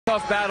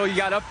Tough battle, you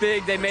got up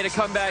big, they made a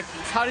comeback.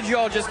 How did you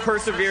all just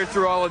persevere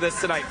through all of this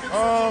tonight?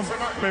 I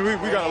mean,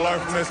 we got to learn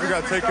from this. We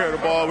got to take care of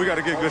the ball. We got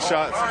to get good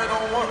shots.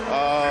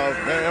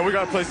 And we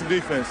got to play some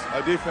defense.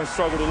 Our defense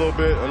struggled a little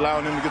bit,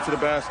 allowing them to get to the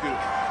basket,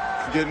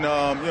 getting,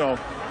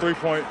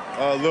 three-point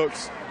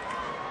looks.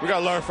 We got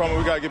to learn from it.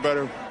 We got to get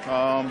better.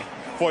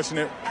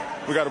 Fortunate,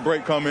 we got a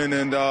break coming,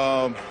 and,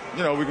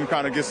 we can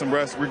kind of get some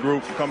rest,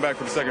 regroup, come back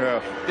for the second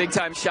half.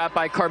 Big-time shot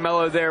by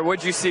Carmelo there.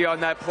 What'd you see on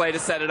that play to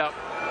set it up?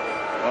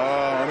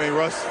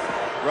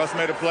 Russ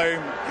made a play.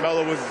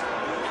 Melo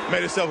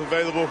made himself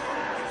available.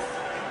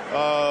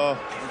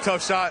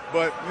 Tough shot,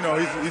 but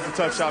he's a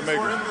tough shot maker.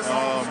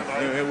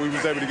 And we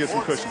was able to get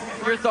some cushion.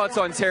 Your thoughts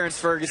on Terrence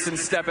Ferguson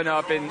stepping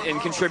up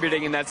and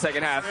contributing in that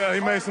second half? Yeah, he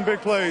made some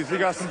big plays. He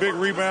got some big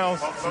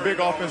rebounds, some big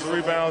offensive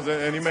rebounds,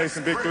 and he made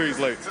some big threes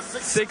late.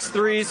 6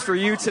 threes for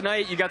you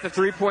tonight. You got the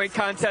three-point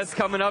contest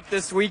coming up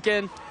this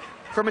weekend.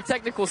 From a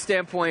technical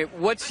standpoint,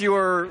 what's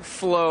your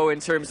flow in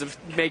terms of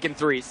making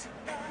threes?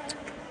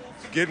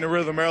 Get in the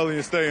rhythm early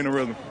and stay in the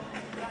rhythm.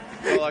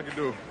 That's all I can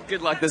do.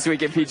 Good luck this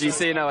weekend, PG.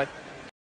 See you now.